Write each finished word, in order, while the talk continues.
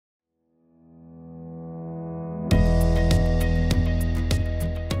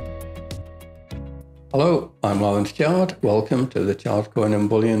Hello, I'm Lawrence Chard. Welcome to the Chards Coin and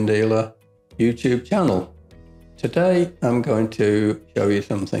Bullion Dealer YouTube channel. Today I'm going to show you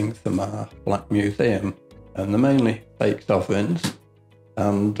some things from our Black Museum, and they're mainly fake sovereigns,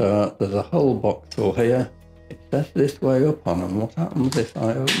 and there's a whole box full here. It says this way up on them. What happens if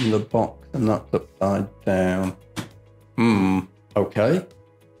I open the box and that's upside down? Okay.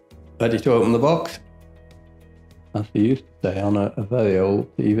 Ready to open the box? As they used to say on a very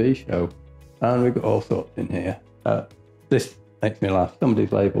old TV show. And we've got all sorts in here. This makes me laugh.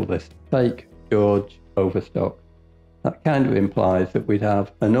 Somebody's labelled this fake George overstock. That kind of implies that we'd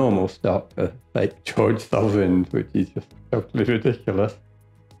have a normal stock of fake George sovereigns, which is just totally ridiculous.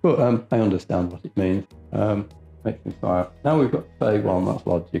 But I understand what it means. Makes me smile. Now we've got tray one, that's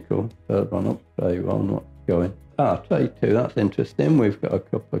logical. Third one up, tray one, what's going? Tray two, that's interesting. We've got a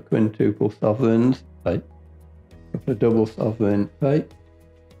couple of quintuple sovereigns, fake. A couple of double sovereign fake.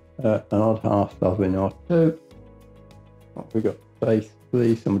 An odd half sovereign or two. We've got space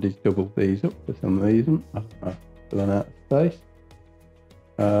 3, somebody's doubled these up for some reason. I don't know, run out of space.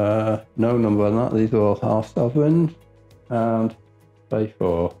 No number on that, these are all half sovereigns. And space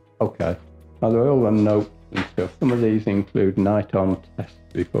 4. Okay. Now they're all on notes and stuff. Some of these include night-on test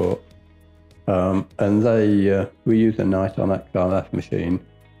reports. And we use a night-on XRF machine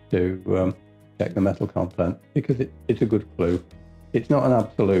to check the metal content because it's a good clue. It's not an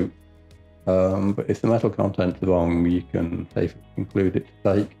absolute, but if the metal content's wrong, you can safely conclude it's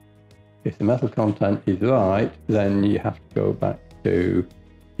fake. If the metal content is right, then you have to go back to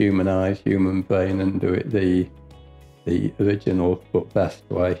human eyes, human brain, and do it the original but best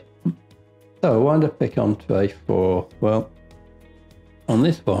way. So why did I pick on tray 4? Well, on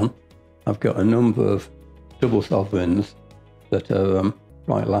this one, I've got a number of double sovereigns that are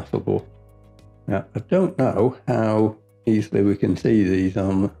quite laughable. Now, I don't know how easily we can see these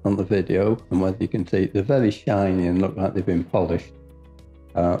on the video, and whether you can see they're very shiny and look like they've been polished,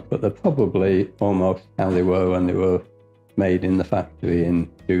 but they're probably almost how they were when they were made in the factory in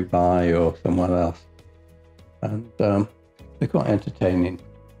Dubai or somewhere else, and they're quite entertaining.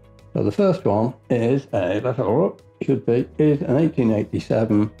 So the first one is is an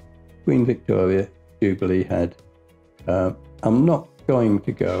 1887 Queen Victoria Jubilee head. I'm not going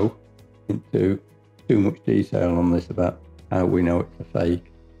to go into too much detail on this about how we know it's a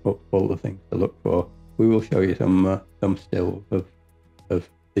fake, but all the things to look for. We will show you some stills of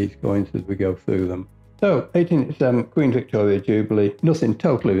these coins as we go through them. So 1887 Queen Victoria Jubilee, nothing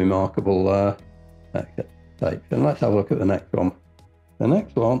totally remarkable there, except fakes. And let's have a look at the next one. The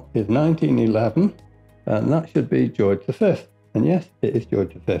next one is 1911, and that should be George V. And yes, it is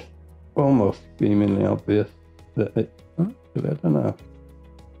George V. Almost screamingly obvious that I don't know.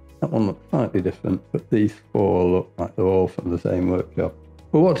 That one looks slightly different, but these 4 look like they're all from the same workshop.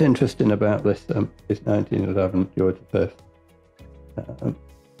 But what's interesting about this 1911 George V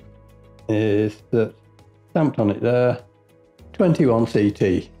is that stamped on it there, 21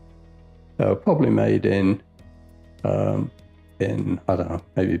 CT. So probably made in I don't know,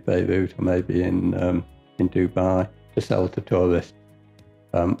 maybe Beirut or maybe in Dubai to sell to tourists,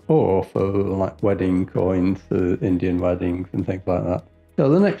 or for like wedding coins for Indian weddings and things like that. So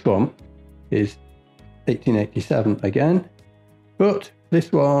the next one is 1887 again, but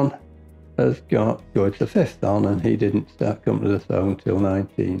this one has got George V on, and he didn't come to the throne till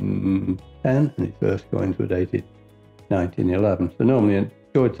 1910, and his first coins were dated 1911. So normally a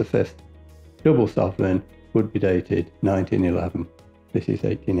George V double sovereign would be dated 1911. This is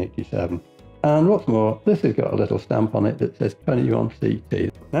 1887. And what's more, this has got a little stamp on it that says 21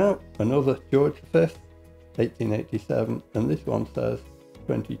 CT. Now another George V, 1887, and this one says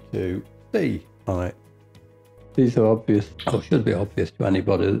 22C on it. These are obvious, or should be obvious to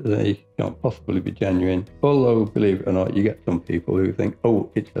anybody, that they can't possibly be genuine. Although, believe it or not, you get some people who think, oh,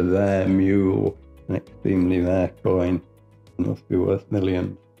 it's a rare mule, an extremely rare coin, it must be worth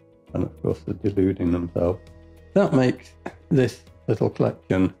millions. And of course, they're deluding themselves. That makes this little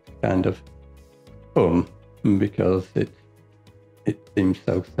collection kind of fun, because it seems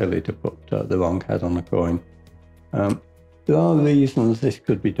so silly to put the wrong head on a coin. There are reasons this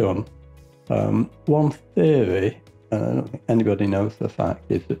could be done. One theory, and I don't think anybody knows the fact,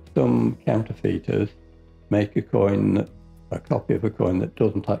 is that some counterfeiters make a copy of a coin that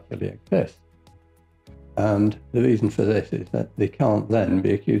doesn't actually exist. And the reason for this is that they can't then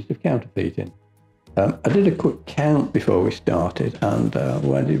be accused of counterfeiting. I did a quick count before we started, and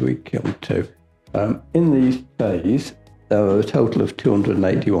where did we come to? In these trays, there are a total of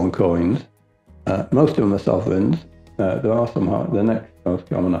 281 coins. Most of them are sovereigns. There are some, the next most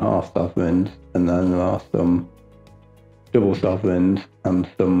common are half sovereigns, and then there are some double sovereigns and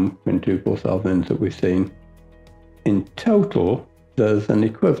some quintuple sovereigns that we've seen. In total, there's an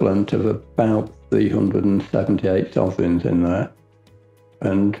equivalent of about 378 sovereigns in there.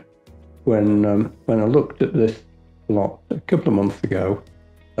 And when I looked at this lot a couple of months ago,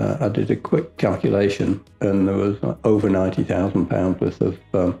 I did a quick calculation, and there was over £90,000 worth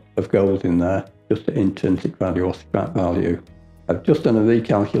of gold in there, just at intrinsic value or scrap value. I've just done a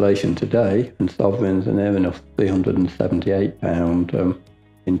recalculation today, and sovereigns are near enough £378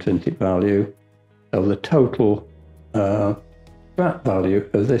 intrinsic value. So the total scrap value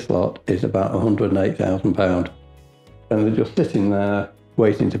of this lot is about £108,000, and they're just sitting there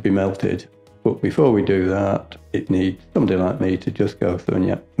waiting to be melted. But before we do that, it needs somebody like me to just go through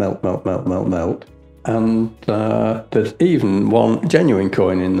and melt. And there's even one genuine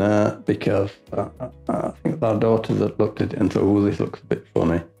coin in there, because I think our daughters had looked at it and thought, oh, this looks a bit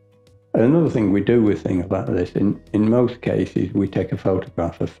funny. And another thing we do with things like this, in most cases, we take a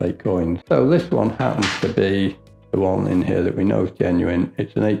photograph of fake coins. So this one happens to be the one in here that we know is genuine.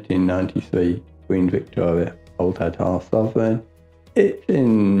 It's an 1893 Queen Victoria old head half sovereign. It's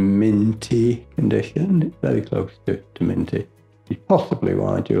in minty condition. It's very close to minty. It's possibly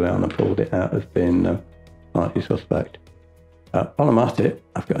why Juliana pulled it out as being slightly suspect. While I'm at it,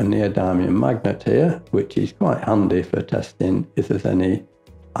 I've got a neodymium magnet here, which is quite handy for testing if there's any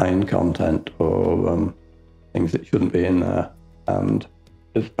iron content or things that shouldn't be in there. And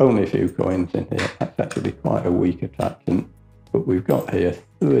there's only a few coins in here. That's actually quite a weak attraction. But we've got here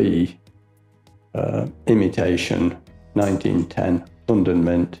 3 imitation 1910 London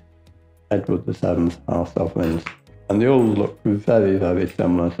Mint Edward VII half sovereigns, and they all look very, very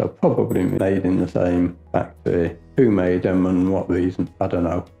similar, so probably made in the same factory. Who made them and what reason, I don't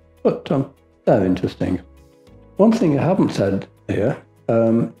know, but they're interesting. One thing I haven't said here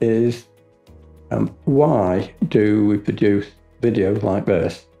is why do we produce videos like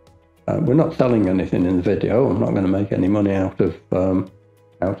this? We're not selling anything in the video. I'm not going to make any money out of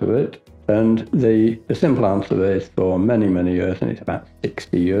it. And the simple answer is, for many, many years, and it's about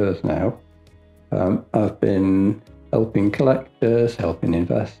 60 years now, I've been helping collectors, helping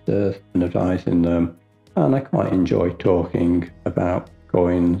investors, and advising them. And I quite enjoy talking about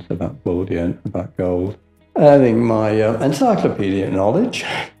coins, about bullion, about gold, having my encyclopedic knowledge.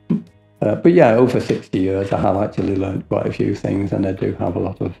 But yeah, over 60 years, I have actually learned quite a few things, and I do have a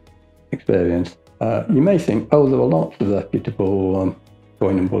lot of experience. You may think, oh, there are lots of reputable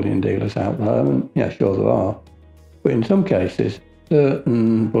coin and bullion dealers out there, and yeah, sure there are. But in some cases,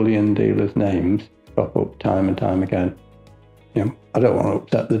 certain bullion dealers' names crop up time and time again. You know, I don't want to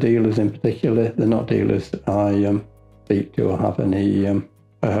upset the dealers in particular. They're not dealers that I speak to or have any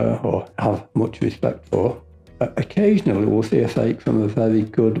or have much respect for. Occasionally, we'll see a fake from a very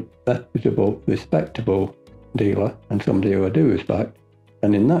good, reputable, respectable dealer, and somebody who I do respect.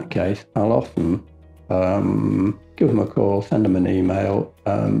 And in that case, I'll often give them a call, send them an email,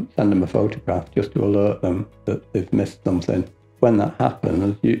 send them a photograph just to alert them that they've missed something. When that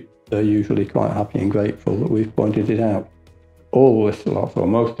happens, they're usually quite happy and grateful that we've pointed it out. All this lot, or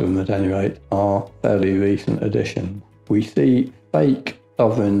most of them at any rate, are fairly recent additions. We see fake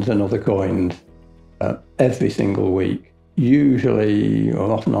sovereigns and other coins every single week, usually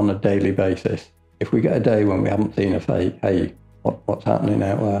or often on a daily basis. If we get a day when we haven't seen a fake, hey, what's happening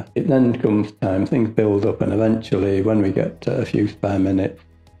out there? It then comes time, things build up, and eventually when we get a few spare minutes,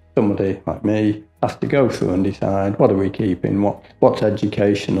 somebody like me has to go through and decide, what are we keeping, what's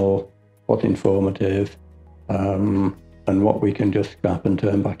educational, what's informative, and what we can just scrap and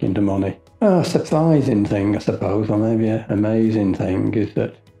turn back into money. A surprising thing, I suppose, or maybe an amazing thing, is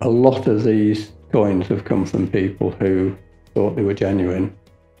that a lot of these coins have come from people who thought they were genuine,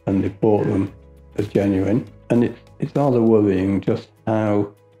 and they bought them as genuine. And it's rather worrying just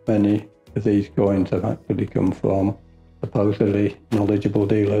how many of these coins have actually come from supposedly knowledgeable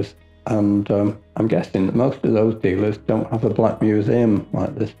dealers. And I'm guessing that most of those dealers don't have a black museum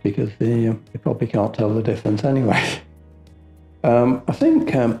like this, because they probably can't tell the difference anyway. I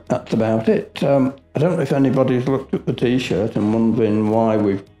think that's about it. I don't know if anybody's looked at the t-shirt and wondering why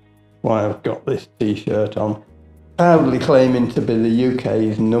I've got this t-shirt on, proudly claiming to be the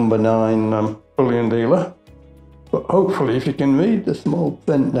UK's number 9 bullion dealer. But hopefully, if you can read the small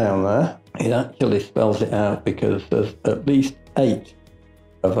print down there, it actually spells it out, because there's at least 8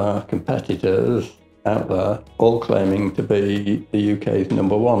 of our competitors out there, all claiming to be the UK's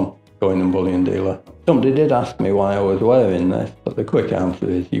number 1 coin and bullion dealer. Somebody did ask me why I was wearing this, but the quick answer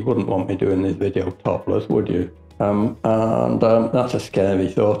is you wouldn't want me doing this video topless, would you? And that's a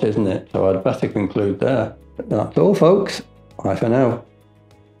scary thought, isn't it? So I'd better conclude there. That's all, folks. Bye for now.